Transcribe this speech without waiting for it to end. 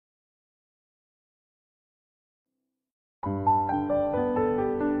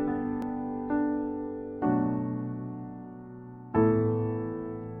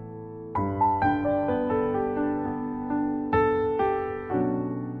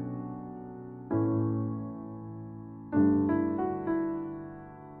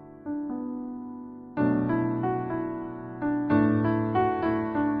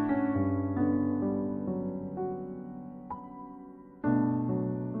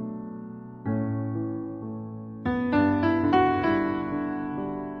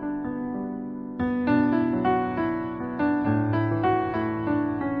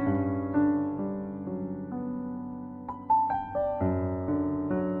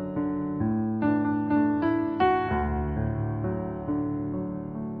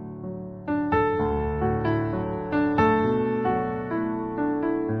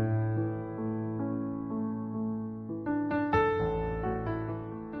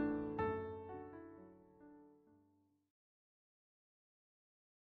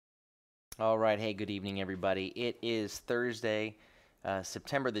All right. Hey, good evening, everybody. It is Thursday,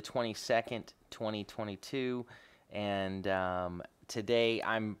 September the 22nd, 2022. And today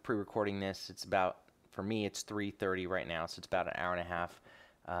I'm pre-recording this. For me, it's 3:30 right now. So it's about an hour and a half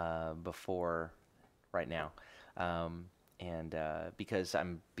before right now.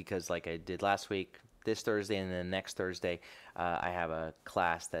 Because like I did last week, this Thursday and then next Thursday, I have a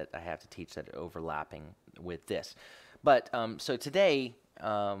class that I have to teach that overlapping with this. But so today,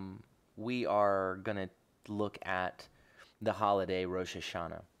 we are going to look at the holiday Rosh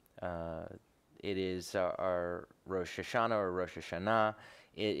Hashanah. It is our Rosh Hashanah or Rosh Hashanah.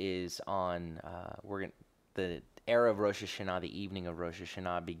 It is on the era of Rosh Hashanah, the evening of Rosh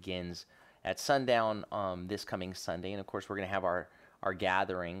Hashanah begins at sundown this coming Sunday, and of course we're going to have our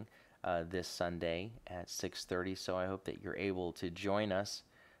gathering this Sunday at 6:30. So I hope that you're able to join us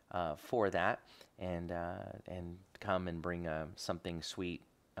for that and come and bring something sweet.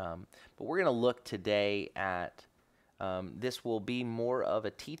 But we're going to look today at this will be more of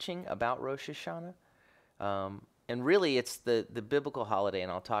a teaching about Rosh Hashanah. And really, it's the biblical holiday,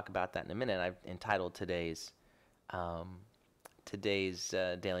 and I'll talk about that in a minute. I've entitled today's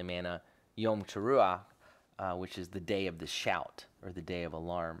Daily Manna, Yom Teruah, which is the day of the shout, or the day of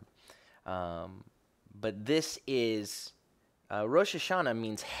alarm. But this is, Rosh Hashanah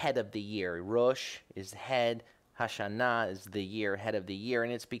means head of the year. Rosh is head, Hashanah is the year, head of the year,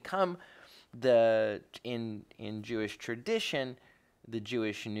 and it's become in Jewish tradition, the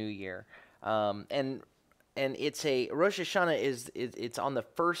Jewish New Year. And it's Rosh Hashanah it's on the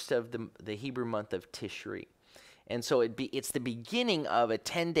first of the Hebrew month of Tishri. And so it's the beginning of a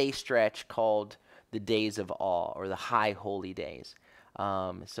 10-day stretch called the Days of Awe, or the High Holy Days.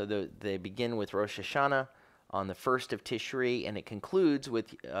 So they begin with Rosh Hashanah on the first of Tishri, and it concludes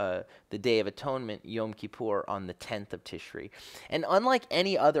with the Day of Atonement, Yom Kippur, on the 10th of Tishri. And unlike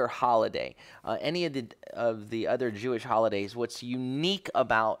any other holiday, any of the other Jewish holidays, what's unique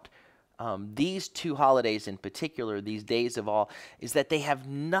about these two holidays in particular, these Days of Awe, is that they have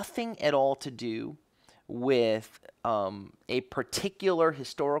nothing at all to do with a particular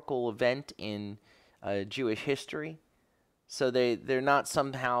historical event in Jewish history. So they're not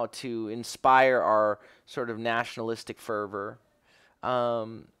somehow to inspire our sort of nationalistic fervor.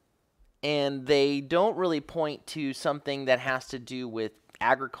 And they don't really point to something that has to do with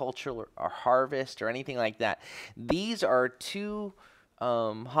agriculture or harvest or anything like that. These are two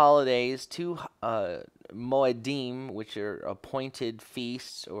holidays, two moedim, which are appointed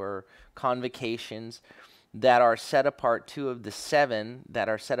feasts or convocations that are set apart, two of the seven that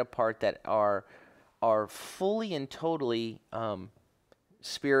are set apart that are fully and totally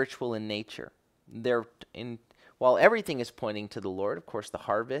spiritual in nature. While everything is pointing to the Lord, of course, the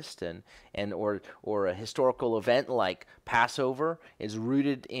harvest or a historical event like Passover is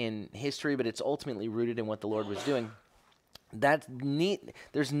rooted in history, but it's ultimately rooted in what the Lord was doing. That's neat.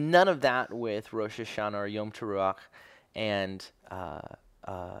 There's none of that with Rosh Hashanah or Yom Teruah and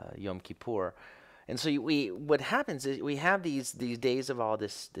Yom Kippur. And so what happens is we have these days of all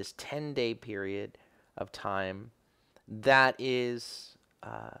this 10-day period of time that is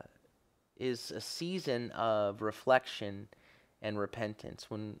a season of reflection and repentance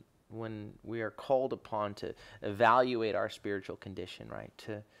when we are called upon to evaluate our spiritual condition, right?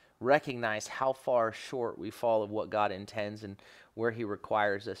 To recognize how far short we fall of what God intends and where He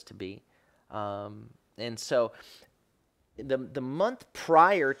requires us to be. And so the month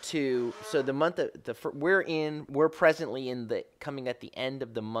prior to, so the month of we're presently coming at the end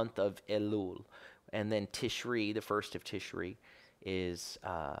of the month of Elul, and then Tishri, the first of Tishri,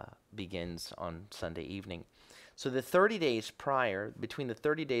 begins on Sunday evening. So the 30 days prior, between the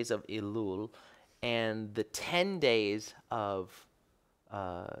 30 days of Elul and the 10 days of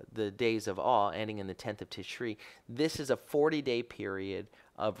the Days of Awe, ending in the 10th of Tishri, this is a 40-day period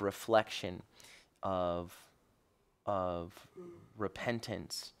of reflection, of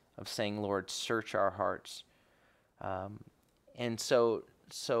repentance, of saying, Lord, search our hearts. And so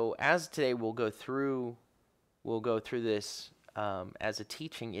as today we'll go through this as a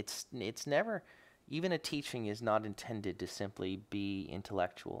teaching. It's never, even a teaching is not intended to simply be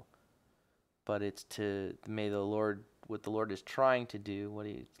intellectual, but it's may the Lord, what the Lord is trying to do, what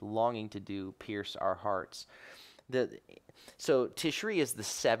He's longing to do, pierce our hearts. So Tishri is the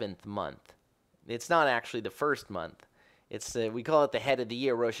 7th month. It's not actually the first month. We call it the head of the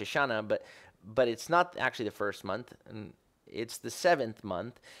year, Rosh Hashanah, but it's not actually the first month. And it's the 7th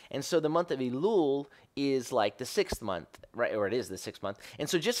month. And so the month of Elul is like the 6th month, right? Or it is the 6th month. And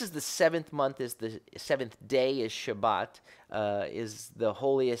so just as the 7th month is the 7th day is Shabbat, is the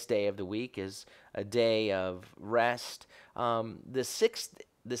holiest day of the week, is a day of rest. The 6th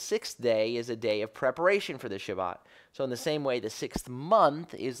the sixth day is a day of preparation for the Shabbat. So in the same way, the sixth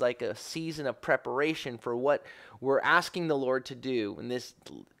month is like a season of preparation for what we're asking the Lord to do. And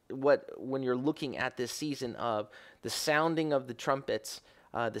when you're looking at this season of the sounding of the trumpets,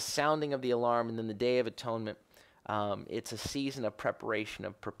 the sounding of the alarm, and then the Day of Atonement, it's a season of preparation,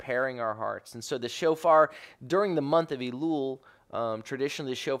 of preparing our hearts. And so the shofar during the month of Elul,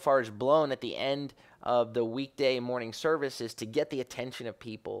 traditionally the shofar is blown at the end of the weekday morning services to get the attention of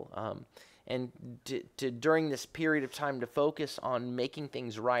people, and to during this period of time to focus on making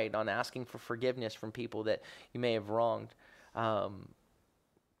things right, on asking for forgiveness from people that you may have wronged.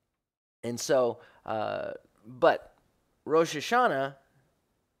 And so, but Rosh Hashanah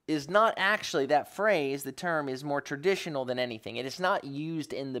is not actually, that phrase, the term is more traditional than anything. It is not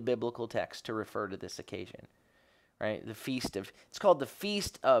used in the biblical text to refer to this occasion, right? It's called the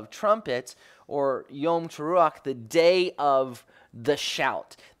Feast of Trumpets, or Yom Teruah, the day of the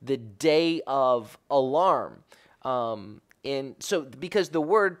shout, the day of alarm. And so, because the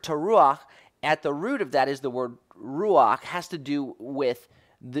word Teruah, at the root of that is the word ruach, has to do with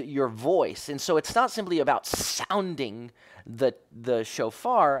your voice. And so it's not simply about sounding the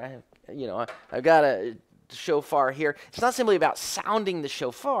shofar. I've got a shofar here. It's not simply about sounding the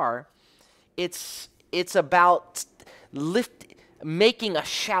shofar. It's about making a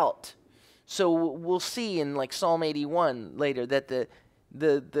shout. So we'll see in like Psalm 81 later that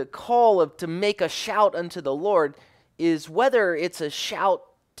the call to make a shout unto the Lord is, whether it's a shout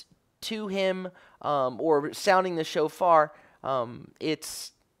to him or sounding the shofar,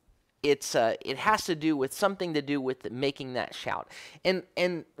 it has to do with something to do with making that shout.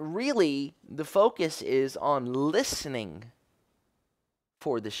 And really the focus is on listening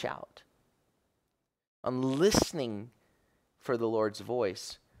for the shout, on listening for the Lord's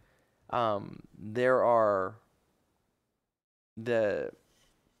voice. There are in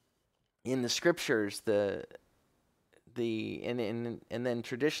the scriptures and then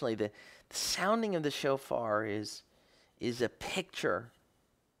traditionally the sounding of the shofar is a picture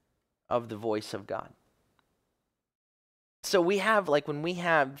of the voice of God. So we have, like, when we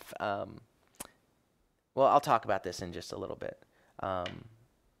have I'll talk about this in just a little bit.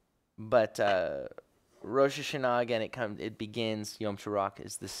 But Rosh Hashanah, again, it begins, Yom Teruah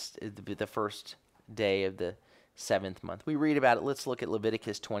is the first day of the seventh month. We read about it. Let's look at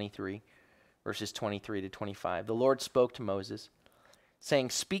Leviticus 23, verses 23 to 25. The Lord spoke to Moses, saying,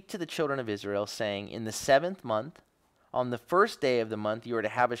 "Speak to the children of Israel, saying, in the seventh month, on the first day of the month, you are to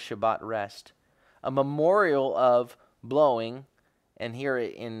have a Shabbat rest, a memorial of blowing." And here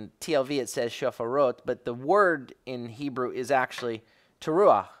in TLV it says shofarot, but the word in Hebrew is actually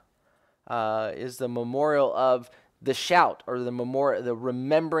teruah, is the memorial of the shout, or the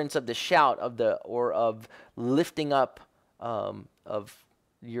remembrance of the shout of lifting up of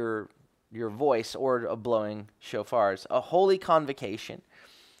your voice, or of blowing shofars. A holy convocation.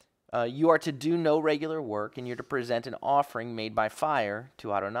 You are to do no regular work, and you're to present an offering made by fire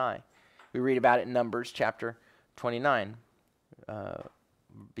to Adonai. We read about it in Numbers chapter 29,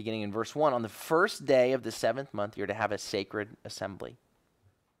 beginning in verse 1. On the first day of the seventh month, you're to have a sacred assembly.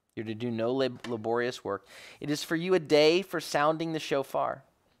 You're to do no laborious work. It is for you a day for sounding the shofar.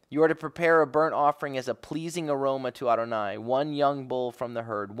 You are to prepare a burnt offering as a pleasing aroma to Adonai, 1 young bull from the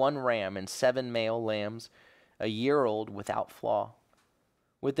herd, 1 ram, and 7 male lambs, a year old, without flaw.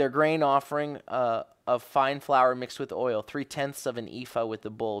 With their grain offering of fine flour mixed with oil, 3/10 of an ephah with the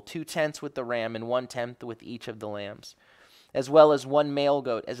bull, 2/10 with the ram, and 1/10 with each of the lambs, as well as 1 male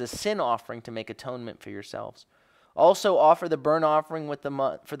goat as a sin offering to make atonement for yourselves. Also offer the burnt offering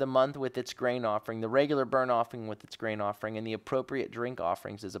for the month with its grain offering, the regular burnt offering with its grain offering, and the appropriate drink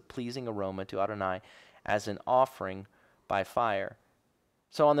offerings as a pleasing aroma to Adonai, as an offering by fire.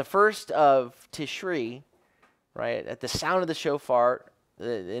 So on the first of Tishri, right, at the sound of the shofar,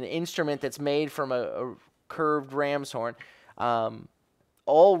 an instrument that's made from a curved ram's horn,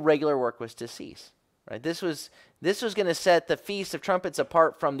 all regular work was to cease. Right? This was going to set the Feast of Trumpets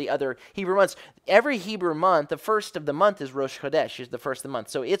apart from the other Hebrew months. Every Hebrew month, the first of the month is Rosh Chodesh, is the first of the month.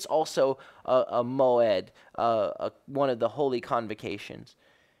 So it's also a moed, one of the holy convocations.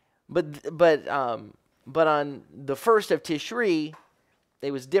 But on the first of Tishri,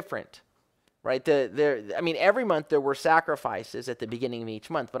 it was different. Right? Every month there were sacrifices at the beginning of each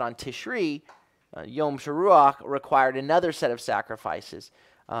month, but on Tishri, Yom Teruah required another set of sacrifices.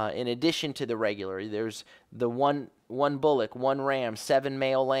 In addition to the regular, there's the one bullock, 1 ram, 7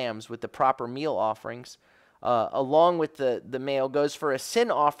 male lambs with the proper meal offerings, along with the male goes for a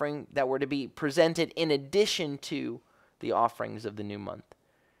sin offering that were to be presented in addition to the offerings of the new month.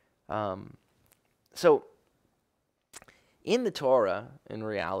 So in the Torah, in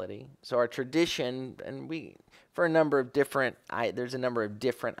reality. So our tradition, and for a number of different, there's a number of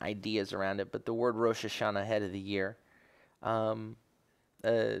different ideas around it, but the word Rosh Hashanah, head of the year, um,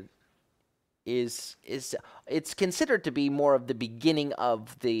 is it's considered to be more of the beginning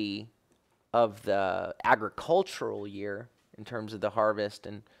of the agricultural year in terms of the harvest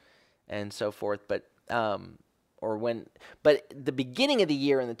and so forth. But the beginning of the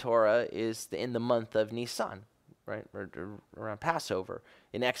year in the Torah is in the month of Nisan, right, or around Passover.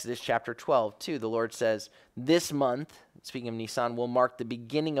 In Exodus chapter 12, too, the Lord says, this month, speaking of Nisan, will mark the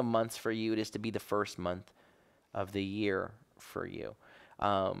beginning of months for you. It is to be the first month of the year for you.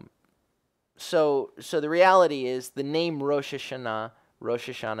 So the reality is the name Rosh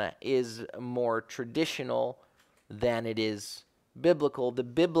Hashanah is more traditional than it is biblical. The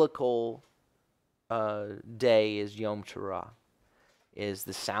biblical day is Yom Teruah, is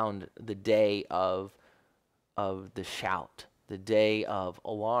the day of the shout, the day of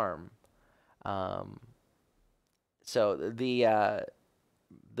alarm. So the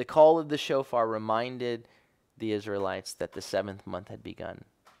call of the shofar reminded the Israelites that the seventh month had begun,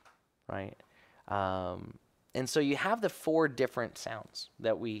 right? And so you have the four different sounds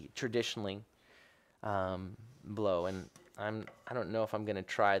that we traditionally blow, and I don't know if I'm going to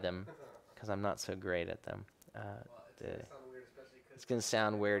try them because I'm not so great at them. It's going to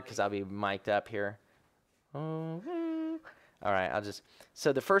sound weird because I'll be mic'd up here. All right,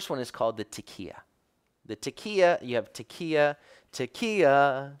 so the first one is called the Tekiah. The Tekiah, you have Tekiah,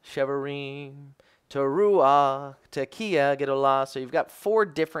 Shevarim, Teruah, Tekiah, Gedolah. So you've got four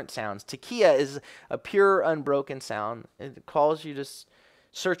different sounds. Tekiah is a pure, unbroken sound. It calls you to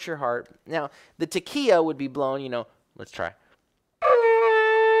search your heart. Now, the Tekiah would be blown, let's try.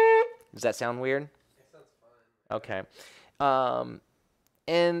 Does that sound weird? It sounds fine. Okay.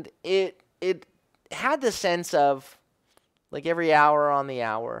 And it had the sense of, like, every hour on the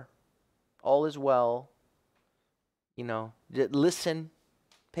hour, all is well. Listen,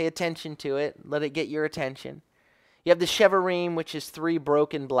 pay attention to it, let it get your attention. You have the Shevarim, which is 3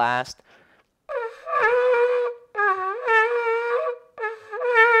 broken blasts.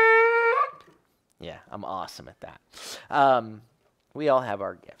 Yeah, I'm awesome at that. We all have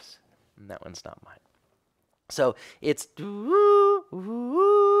our gifts, and that one's not mine. So it's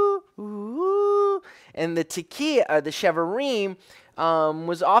and the Tekiah, the Shevarim,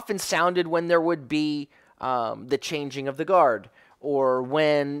 was often sounded when there would be the changing of the guard, or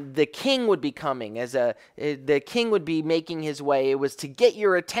when the king would be coming, the king would be making his way. It was to get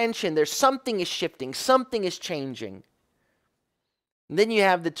your attention. There's something is shifting, something is changing. And then you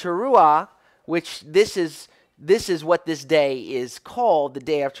have the Teruah, which this is what this day is called, the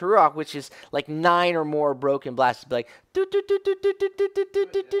day of Teruah, which is like 9 or more broken blasts. Like do do do do do do do do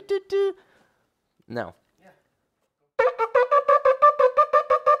do do do do. No.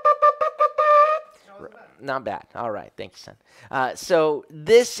 Not bad. All right. Thank you, son. So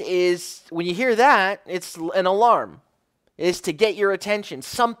this is, when you hear that, it's an alarm. It's to get your attention.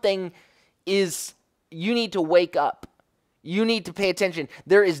 Something is, you need to wake up. You need to pay attention.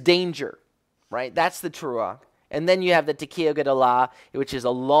 There is danger, right? That's the Teruah. And then you have the Tekiah Gedolah, which is a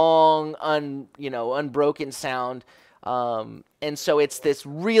long, unbroken sound. And so it's this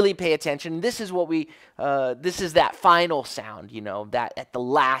really pay attention. This is what this is that final sound, that at the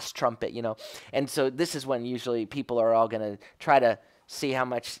last trumpet, And so this is when usually people are all going to try to see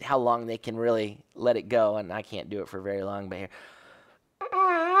how long they can really let it go. And I can't do it for very long, but here.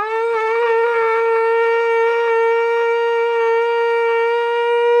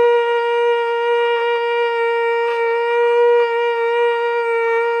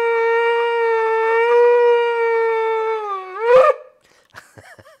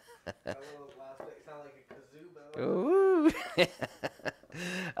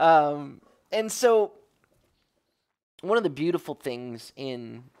 And so one of the beautiful things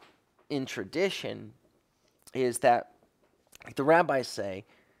in tradition is that, like the rabbis say,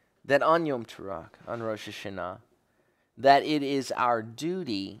 that on Yom Teruah, on Rosh Hashanah, that it is our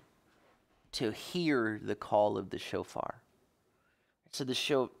duty to hear the call of the shofar. So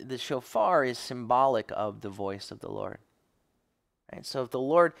the shofar is symbolic of the voice of the Lord. Right? So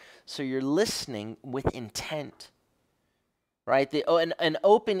so you're listening with intent. Right? An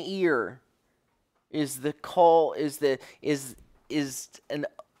open ear is the call, is a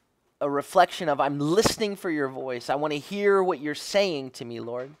reflection of, I'm listening for your voice. I want to hear what you're saying to me,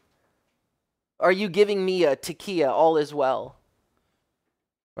 Lord. Are you giving me a Tekiah, all is well?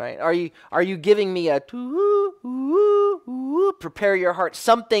 Right? Are you giving me a prepare your heart?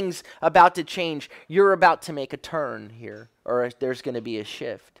 Something's about to change. You're about to make a turn here, or there's going to be a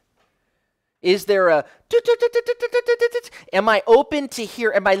shift. Is there a, am I open to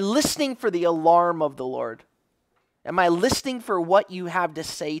hear, am I listening for the alarm of the Lord? Am I listening for what you have to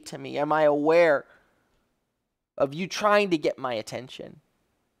say to me? Am I aware of you trying to get my attention?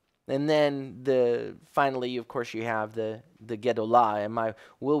 And then finally, of course, you have the Gedolah.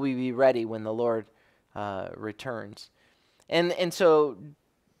 Will we be ready when the Lord returns? And so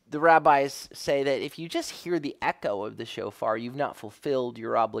the rabbis say that if you just hear the echo of the shofar, you've not fulfilled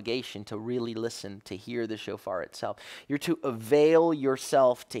your obligation to really listen, to hear the shofar itself. You're to avail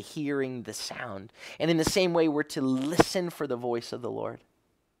yourself to hearing the sound. And in the same way, we're to listen for the voice of the Lord.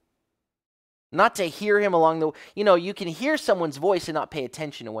 Not to hear him along the, you can hear someone's voice and not pay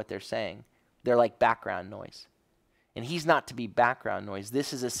attention to what they're saying. They're like background noise. And he's not to be background noise.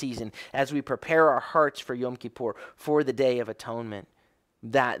 This is a season as we prepare our hearts for Yom Kippur, for the Day of Atonement,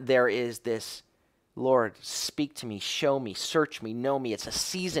 that there is this, Lord, speak to me, show me, search me, know me. It's a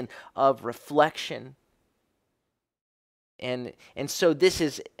season of reflection. And so this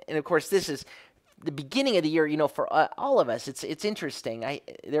is, and of course this is the beginning of the year, for all of us. It's interesting.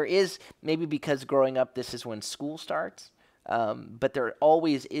 There is, maybe because growing up this is when school starts, but there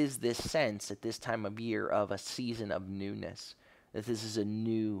always is this sense at this time of year of a season of newness, that this is a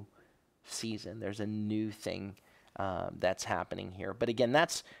new season. There's a new thing that's happening here. But again,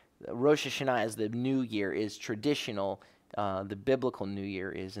 that's Rosh Hashanah as the new year is traditional. The biblical new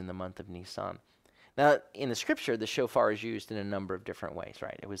year is in the month of Nisan. Now, in the scripture, the shofar is used in a number of different ways,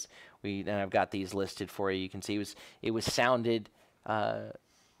 right? And I've got these listed for you. You can see it was sounded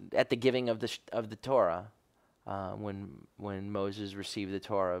at the giving of the Torah when Moses received the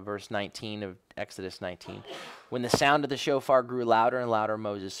Torah. Verse 19 of Exodus 19. When the sound of the shofar grew louder and louder,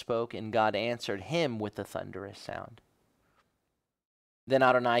 Moses spoke, and God answered him with a thunderous sound. Then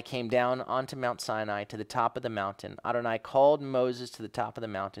Adonai came down onto Mount Sinai to the top of the mountain. Adonai called Moses to the top of the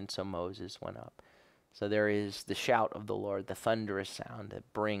mountain, so Moses went up. So there is the shout of the Lord, the thunderous sound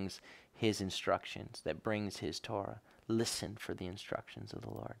that brings his instructions, that brings his Torah. Listen for the instructions of the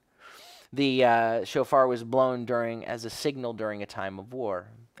Lord. The shofar was blown as a signal during a time of war,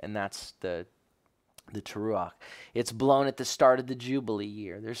 and that's the Teruah. It's blown at the start of the Jubilee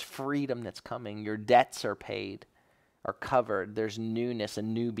year. There's freedom that's coming. Your debts are paid, are covered. There's newness, a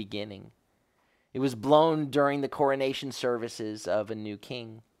new beginning. It was blown during the coronation services of a new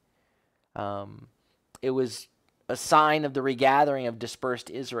king. It was a sign of the regathering of dispersed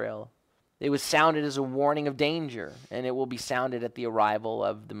Israel. It was sounded as a warning of danger, and it will be sounded at the arrival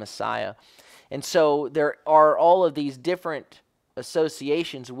of the Messiah. And so there are all of these different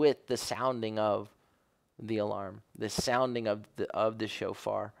associations with the sounding of the alarm, the sounding of the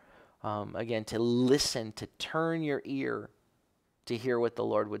shofar. Again, to listen, to turn your ear to hear what the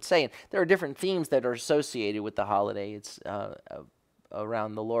Lord would say. And there are different themes that are associated with the holiday. It's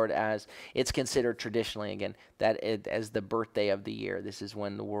around the Lord, as it's considered traditionally, again, as the birthday of the year. This is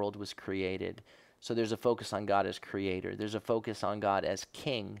when the world was created. So there's a focus on God as creator. There's a focus on God as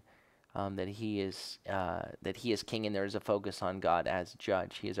king, that he is king, and there's a focus on God as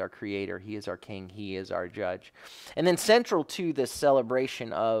judge. He is our creator. He is our king. He is our judge. And then central to this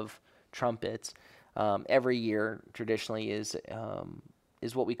celebration of trumpets, every year traditionally is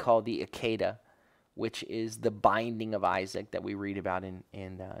what we call the Akedah, which is the binding of Isaac that we read about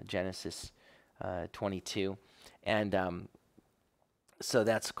in Genesis 22. And so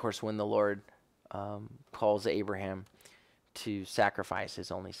that's, of course, when the Lord calls Abraham to sacrifice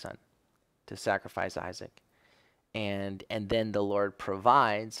his only son, to sacrifice Isaac. And then the Lord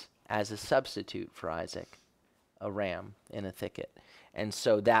provides, as a substitute for Isaac, a ram in a thicket. And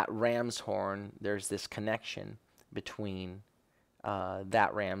so that ram's horn, there's this connection between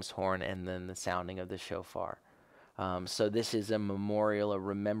that ram's horn and then the sounding of the shofar. So this is a memorial, a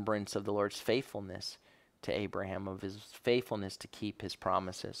remembrance of the Lord's faithfulness to Abraham, of his faithfulness to keep his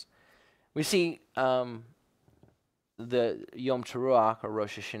promises. We see the Yom Teruah, or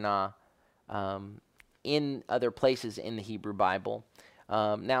Rosh Hashanah, in other places in the Hebrew Bible.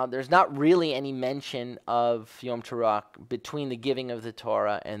 Now, there's not really any mention of Yom Teruah between the giving of the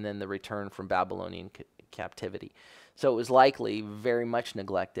Torah and then the return from Babylonian captivity. So it was likely very much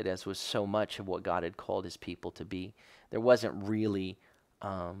neglected, as was so much of what God had called his people to be. There weren't really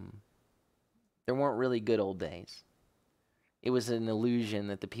good old days. It was an illusion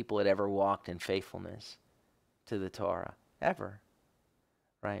that the people had ever walked in faithfulness to the Torah, ever.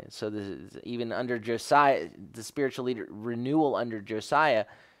 Right? So even under Josiah, the spiritual leader renewal under Josiah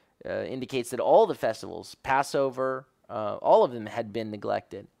indicates that all the festivals, Passover, all of them had been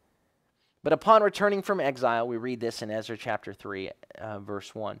neglected. But upon returning from exile, we read this in Ezra chapter 3,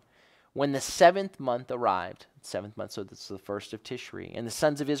 verse 1. When the 7th month arrived, 7th month, so this is the first of Tishri, and the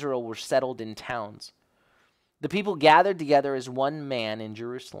sons of Israel were settled in towns, the people gathered together as one man in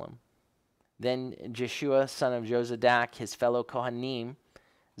Jerusalem. Then Jeshua, son of Jozadak, his fellow Kohanim,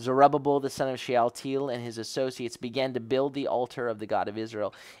 Zerubbabel, the son of Shealtiel, and his associates began to build the altar of the God of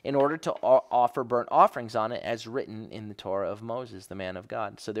Israel in order to offer burnt offerings on it, as written in the Torah of Moses, the man of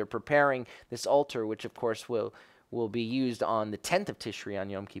God. So they're preparing this altar, which of course will be used on the 10th of Tishri,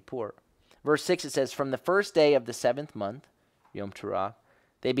 on Yom Kippur. Verse 6, it says, from the first day of the 7th month, Yom Teruah,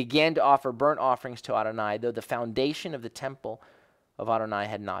 they began to offer burnt offerings to Adonai, though the foundation of the temple of Adonai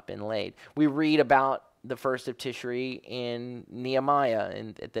had not been laid. We read about the first of Tishri in Nehemiah,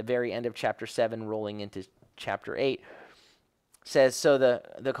 and at the very end of chapter 7, rolling into chapter 8. Says, so the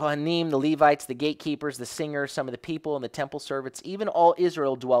Kohanim, the Levites, the gatekeepers, the singers, some of the people, and the temple servants, even all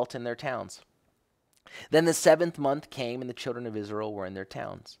Israel dwelt in their towns. Then the 7th month came, and the children of Israel were in their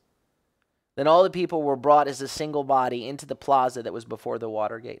towns. Then all the people were brought as a single body into the plaza that was before the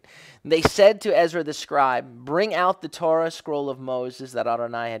water gate. And they said to Ezra the scribe, bring out the Torah scroll of Moses that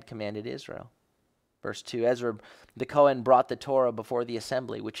Adonai had commanded Israel. Verse 2, Ezra the Kohen brought the Torah before the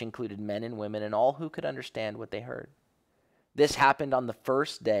assembly, which included men and women and all who could understand what they heard. This happened on the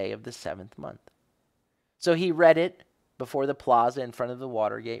first day of the 7th month. So he read it before the plaza in front of the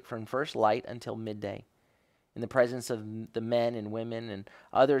water gate from first light until midday, in the presence of the men and women and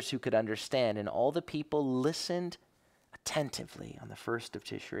others who could understand. And all the people listened attentively on the first of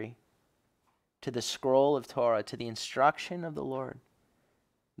Tishri to the scroll of Torah, to the instruction of the Lord.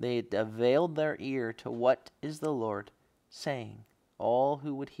 They availed their ear to what is the Lord saying. All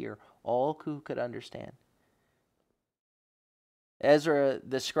who would hear, all who could understand. Ezra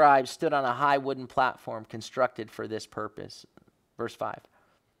the scribe stood on a high wooden platform constructed for this purpose. Verse 5.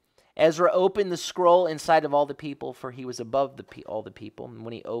 Ezra opened the scroll in sight of all the people, for he was above all the people. And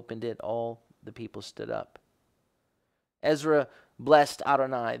when he opened it, all the people stood up. Ezra blessed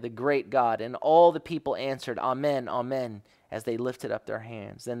Adonai, the great God, and all the people answered, Amen, Amen, as they lifted up their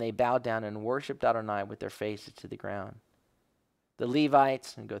hands. Then they bowed down and worshipped Adonai with their faces to the ground. The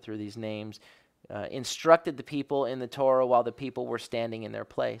Levites, and go through these names, instructed the people in the Torah while the people were standing in their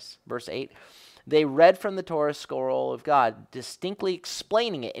place. Verse 8, they read from the Torah scroll of God, distinctly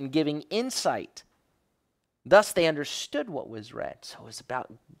explaining it and giving insight. Thus they understood what was read. So it was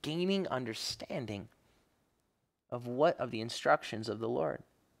about gaining understanding of the instructions of the Lord.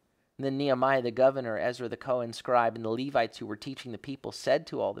 And then Nehemiah the governor, Ezra the Kohen scribe, and the Levites who were teaching the people said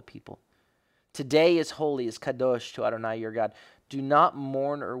to all the people, today is holy, is kadosh to Adonai your God. Do not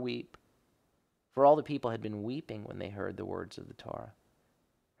mourn or weep. For all the people had been weeping when they heard the words of the Torah.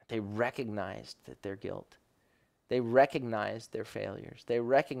 They recognized their guilt. They recognized their failures. They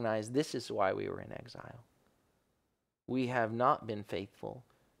recognized this is why we were in exile. We have not been faithful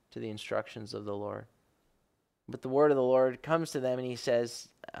to the instructions of the Lord. But the word of the Lord comes to them, and he says,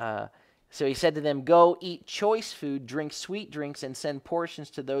 so he said to them, go eat choice food, drink sweet drinks, and send portions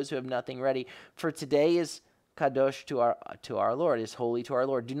to those who have nothing ready. For today is kadosh to our Lord, is holy to our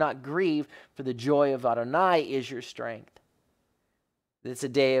Lord. Do not grieve, for the joy of Adonai is your strength. It's a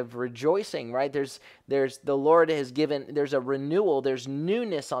day of rejoicing, right? There's the Lord has given, there's a renewal, there's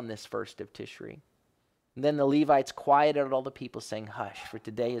newness on this first of Tishri. And then the Levites quieted all the people, saying, hush, for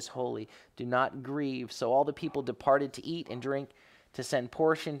today is holy. Do not grieve. So all the people departed to eat and drink, to send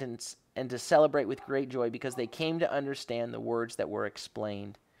portions and to celebrate with great joy, because they came to understand the words that were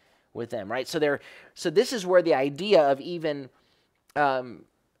explained with them, right? So this is where the idea of even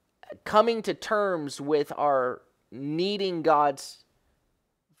coming to terms with our needing God's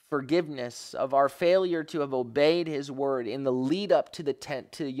forgiveness, of our failure to have obeyed his word in the lead up to the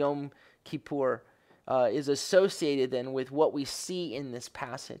tent, to Yom Kippur, is associated then with what we see in this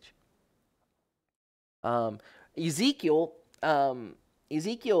passage. Ezekiel,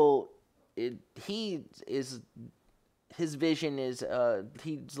 his vision is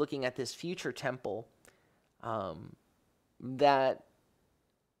he's looking at this future temple that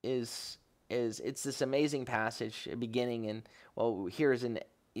is it's this amazing passage beginning in, well, here's in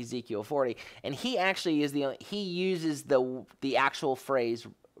Ezekiel 40, and he actually is he uses the actual phrase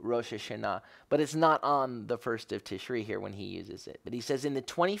Rosh Hashanah, but it's not on the first of Tishri here when he uses it. But he says, in the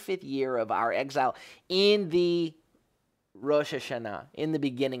 25th year of our exile, in the Rosh Hashanah, in the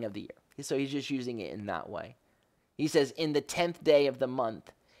beginning of the year. So he's just using it in that way. He says, in the 10th day of the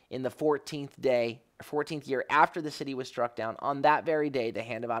month, in the 14th year after the city was struck down, on that very day, the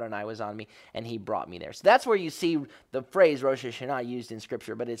hand of Adonai was on me, and he brought me there. So that's where you see the phrase Rosh Hashanah used in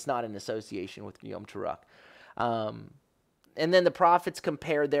Scripture, but it's not in association with Yom Teruah. And then the prophets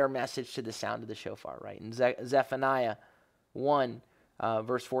compare their message to the sound of the shofar, right? In Zephaniah 1,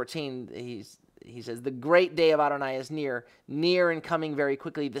 Verse 14, he says, the great day of Adonai is near and coming very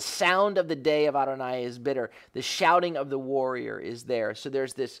quickly. The sound of the day of Adonai is bitter. The shouting of the warrior is there. So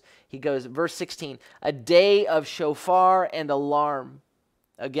there's this, he goes, verse 16, a day of shofar and alarm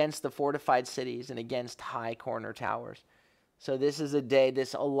against the fortified cities and against high corner towers. So this is a day,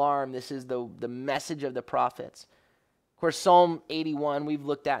 this alarm, this is the message of the prophets. Of course, Psalm 81, we've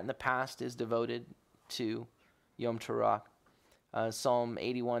looked at in the past, is devoted to Yom Teruah. Psalm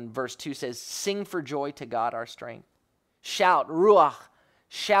 81 verse 2 says, sing for joy to God our strength. Shout, Ruach,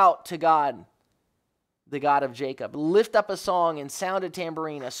 shout to God, the God of Jacob. Lift up a song and sound a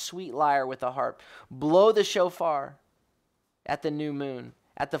tambourine, a sweet lyre with a harp. Blow the shofar at the new moon,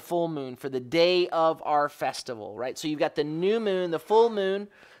 at the full moon, for the day of our festival, right? So you've got the new moon, the full moon.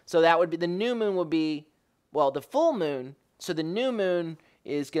 So that would be, the new moon would be, well, the full moon. So the new moon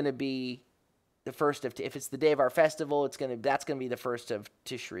is going to be the first of, if it's the day of our festival, that's going to be the first of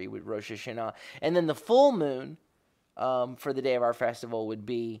Tishri with Rosh Hashanah. And then the full moon for the day of our festival would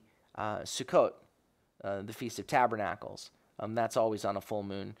be Sukkot, the Feast of Tabernacles. That's always on a full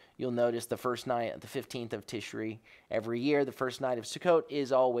moon. You'll notice the first night, the 15th of Tishri, every year, the first night of Sukkot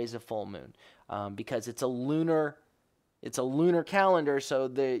is always a full moon because it's a lunar calendar, so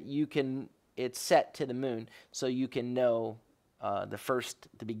that it's set to the moon, so you can know the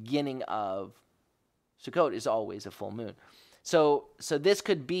beginning of Sukkot is always a full moon. So this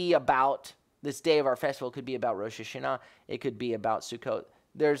could be about, this day of our festival could be about Rosh Hashanah. It could be about Sukkot.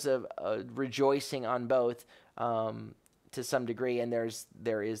 There's a rejoicing on both to some degree, and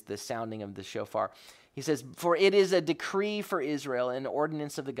there is the sounding of the shofar. He says, for it is a decree for Israel, an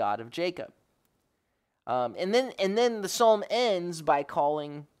ordinance of the God of Jacob. And then the psalm ends by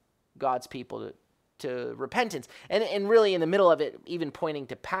calling God's people to repentance. And really in the middle of it, even pointing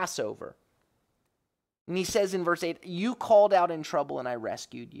to Passover. And he says in verse 8, you called out in trouble and I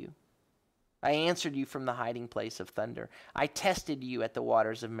rescued you. I answered you from the hiding place of thunder. I tested you at the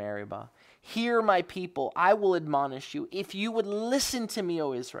waters of Meribah. Hear my people, I will admonish you. If you would listen to me,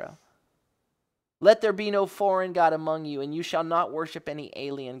 O Israel. Let there be no foreign god among you, and you shall not worship any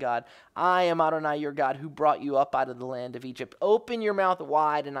alien god. I am Adonai your God, who brought you up out of the land of Egypt. Open your mouth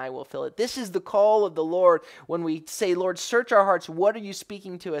wide, and I will fill it. This is the call of the Lord when we say, Lord, search our hearts. What are you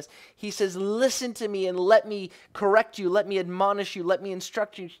speaking to us? He says, listen to me and let me correct you. Let me admonish you. Let me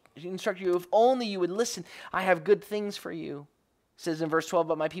instruct you. If only you would listen. I have good things for you. It says in verse 12,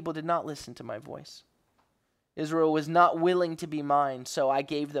 but my people did not listen to my voice. Israel was not willing to be mine, so I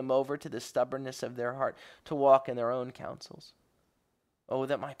gave them over to the stubbornness of their heart to walk in their own counsels. Oh,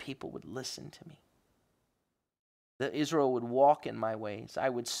 that my people would listen to me. That Israel would walk in my ways. I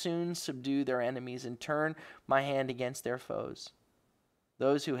would soon subdue their enemies and turn my hand against their foes.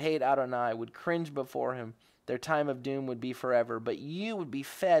 Those who hate Adonai would cringe before him. Their time of doom would be forever. But you would be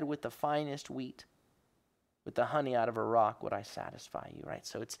fed with the finest wheat. With the honey out of a rock would I satisfy you, right?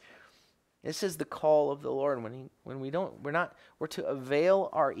 So this is the call of the Lord. We're to avail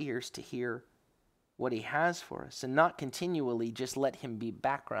our ears to hear what he has for us and not continually just let him be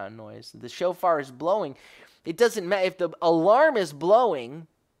background noise. The shofar is blowing. It doesn't matter if the alarm is blowing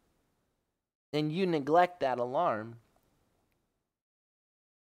and you neglect that alarm,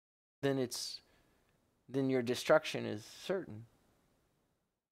 then your destruction is certain.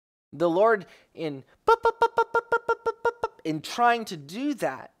 The Lord in trying to do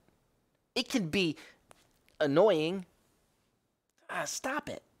that, it can be annoying. Stop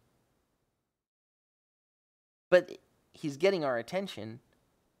it. But he's getting our attention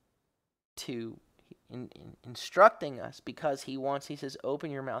to instructing us because he says,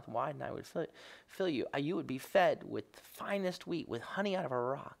 open your mouth wide and I would fill you. You would be fed with the finest wheat, with honey out of a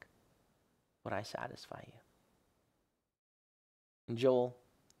rock. Would I satisfy you? In Joel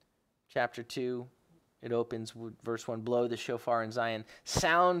chapter 2, it opens with verse 1, blow the shofar in Zion,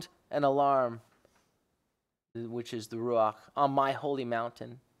 sound an alarm, which is the Ruach, on my holy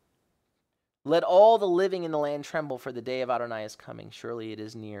mountain. Let all the living in the land tremble, for the day of Adonai is coming. Surely it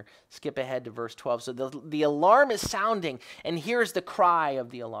is near. Skip ahead to verse 12. So the alarm is sounding, and here's the cry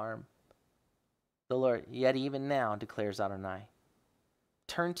of the alarm. The Lord, yet even now, declares Adonai,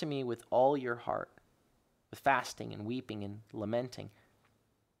 turn to me with all your heart, with fasting and weeping and lamenting.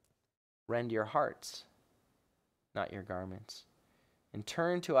 Rend your hearts, not your garments. And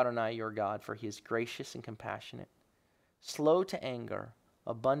turn to Adonai your God, for he is gracious and compassionate, slow to anger,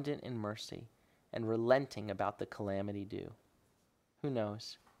 abundant in mercy, and relenting about the calamity due. Who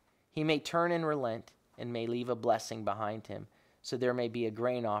knows? He may turn and relent, and may leave a blessing behind him, so there may be a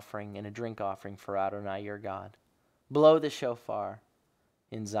grain offering and a drink offering for Adonai your God. Blow the shofar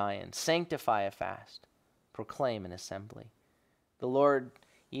in Zion, sanctify a fast, proclaim an assembly. The Lord,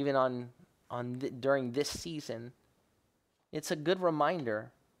 even during this season, it's a good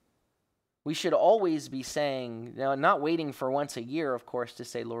reminder. We should always be saying, now, not waiting for once a year, of course, to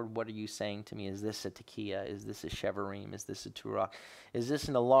say, Lord, what are you saying to me? Is this a tekiah? Is this a shevarim? Is this a teruah? Is this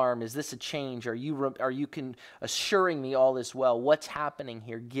an alarm? Is this a change? Are you assuring me all is well? What's happening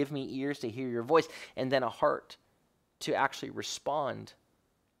here? Give me ears to hear your voice, and then a heart to actually respond.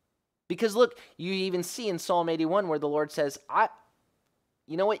 Because look, you even see in Psalm 81 where the Lord says,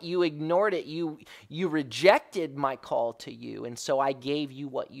 you know what? You ignored it. You rejected my call to you, and so I gave you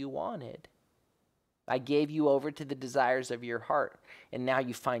what you wanted. I gave you over to the desires of your heart, and now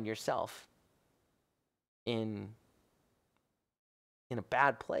you find yourself in a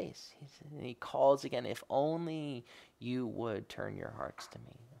bad place. He calls again, if only you would turn your hearts to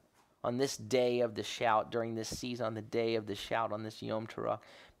me. On this day of the shout, during this season, on the day of the shout, on this Yom Teruah,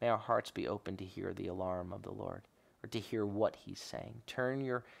 may our hearts be open to hear the alarm of the Lord, or to hear what he's saying. Turn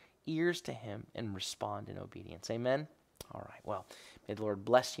your ears to him and respond in obedience. Amen? All right, well, may the Lord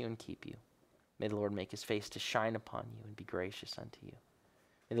bless you and keep you. May the Lord make his face to shine upon you and be gracious unto you.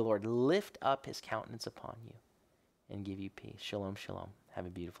 May the Lord lift up his countenance upon you and give you peace. Shalom, shalom. Have a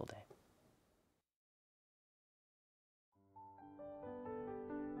beautiful day.